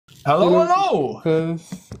Hello, Hello, hello!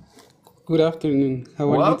 Lucas. Good afternoon.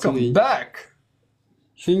 How are you Welcome today? back.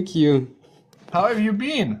 Thank you. How have you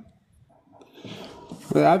been?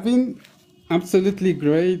 Well, I've been absolutely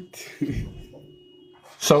great.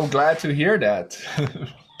 So glad to hear that.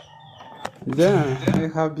 Yeah, I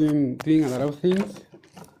have been doing a lot of things.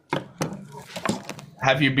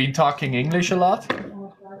 Have you been talking English a lot?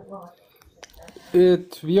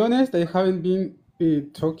 To be honest, I haven't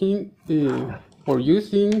been talking or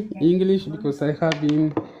using English because I have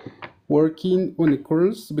been working on a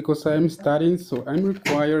course because I'm studying, so I'm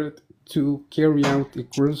required to carry out a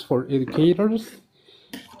course for educators.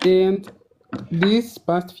 And these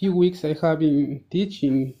past few weeks, I have been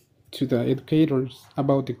teaching to the educators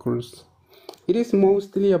about the course. It is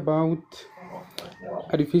mostly about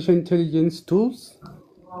artificial intelligence tools.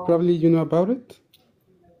 Probably you know about it.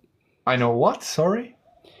 I know what, sorry?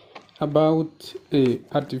 About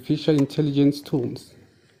artificial intelligence tools.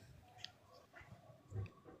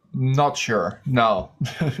 Not sure. No.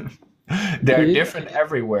 They're Okay. different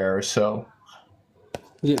everywhere, so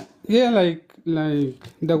Yeah. Yeah. Like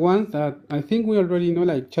the ones that I think we already know,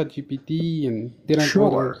 like ChatGPT, and there are sure.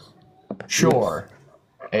 others. Yes. Sure.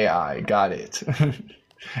 AI, got it.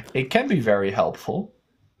 It can be very helpful.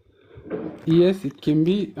 Yes, it can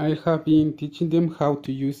be. I have been teaching them how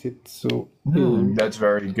to use it. So That's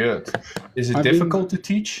very good. Is it I've been. difficult to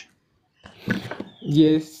teach?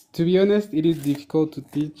 Yes, to be honest, it is difficult to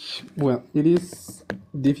teach. Well, it is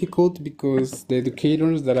difficult because the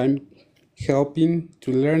educators that I'm helping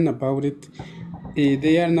to learn about it,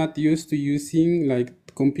 they are not used to using like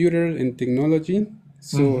computer and technology.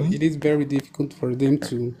 So Mm-hmm. it is very difficult for them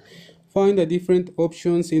to find the different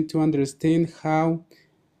options and to understand how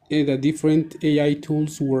the different AI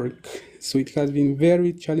tools work. So it has been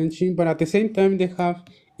very challenging, but at the same time, they have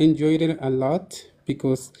enjoyed it a lot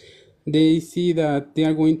because they see that they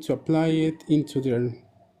are going to apply it into their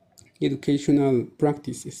educational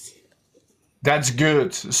practices. That's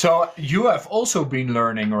good. So you have also been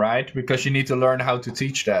learning, right? Because you need to learn how to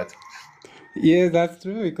teach that. Yes, that's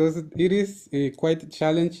true because it is quite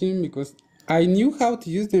challenging because I knew how to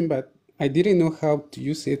use them, but I didn't know how to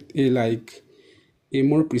use it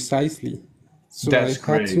more precisely. So I That's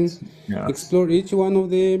had to great. Yes. explore each one of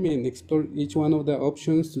them and explore each one of the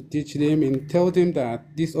options to teach them and tell them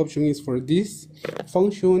that this option is for this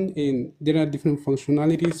function and there are different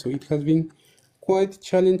functionalities. So it has been quite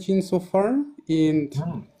challenging so far, and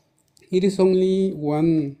Mm, it is only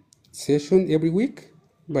one session every week,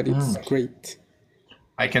 but it's mm. great.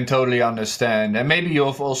 I can totally understand. And maybe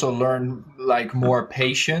you've also learned like more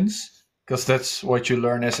patience because that's what you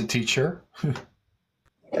learn as a teacher.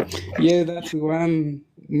 Yeah, that's one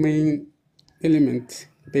main element,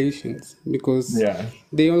 patience, because Yeah.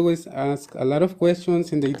 they always ask a lot of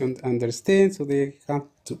questions and they don't understand, so they have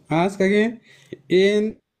to ask again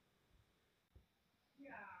and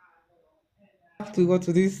have to go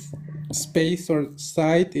to this space or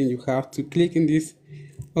site and you have to click in this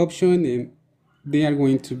option and they are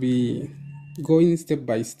going to be going step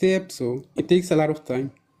by step, so it takes a lot of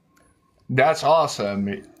time. That's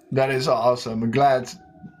awesome. That is awesome. I'm glad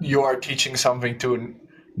you are teaching something to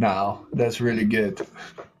now. That's really good.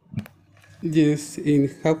 Yes, and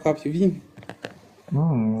how have you been?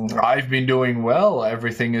 I've been doing well.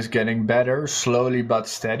 Everything is getting better, slowly but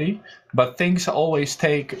steady. But things always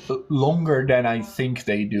take longer than I think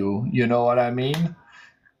they do. You know what I mean?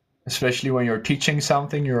 Especially when you're teaching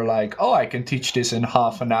something, you're like, oh, I can teach this in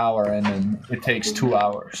half an hour, and then it takes 2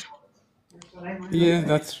 hours. Yeah,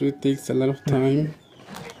 that's true, it takes a lot of time.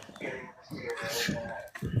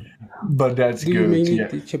 But that's Do you good. mainly Yeah.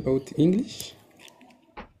 teach about English?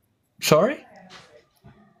 Sorry?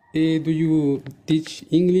 Do you teach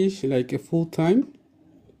English like a full time?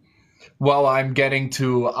 Well, I'm getting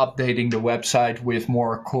to updating the website with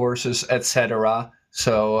more courses, etc.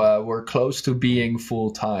 So we're close to being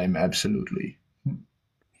full time. Absolutely.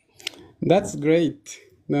 That's great.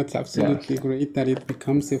 That's Yeah. absolutely great that it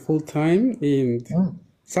becomes a full time. And Mm.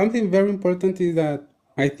 something very important is that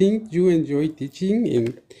I think you enjoy teaching,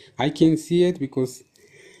 and I can see it because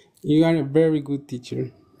you are a very good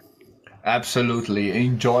teacher. Absolutely.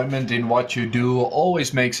 Enjoyment in what you do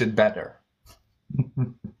always makes it better.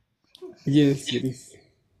 Yes, it is.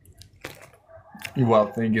 Well,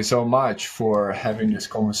 thank you so much for having this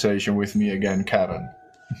conversation with me again, Kevin.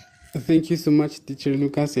 Thank you so much, Teacher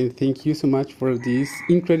Lucas, and thank you so much for this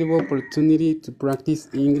incredible opportunity to practice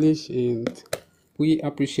English. And we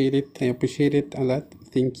appreciate it. I appreciate it a lot.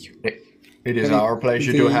 Thank you. It is Have a our good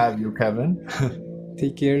pleasure to day. have you, Kevin.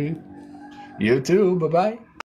 Take care. You too. Bye bye.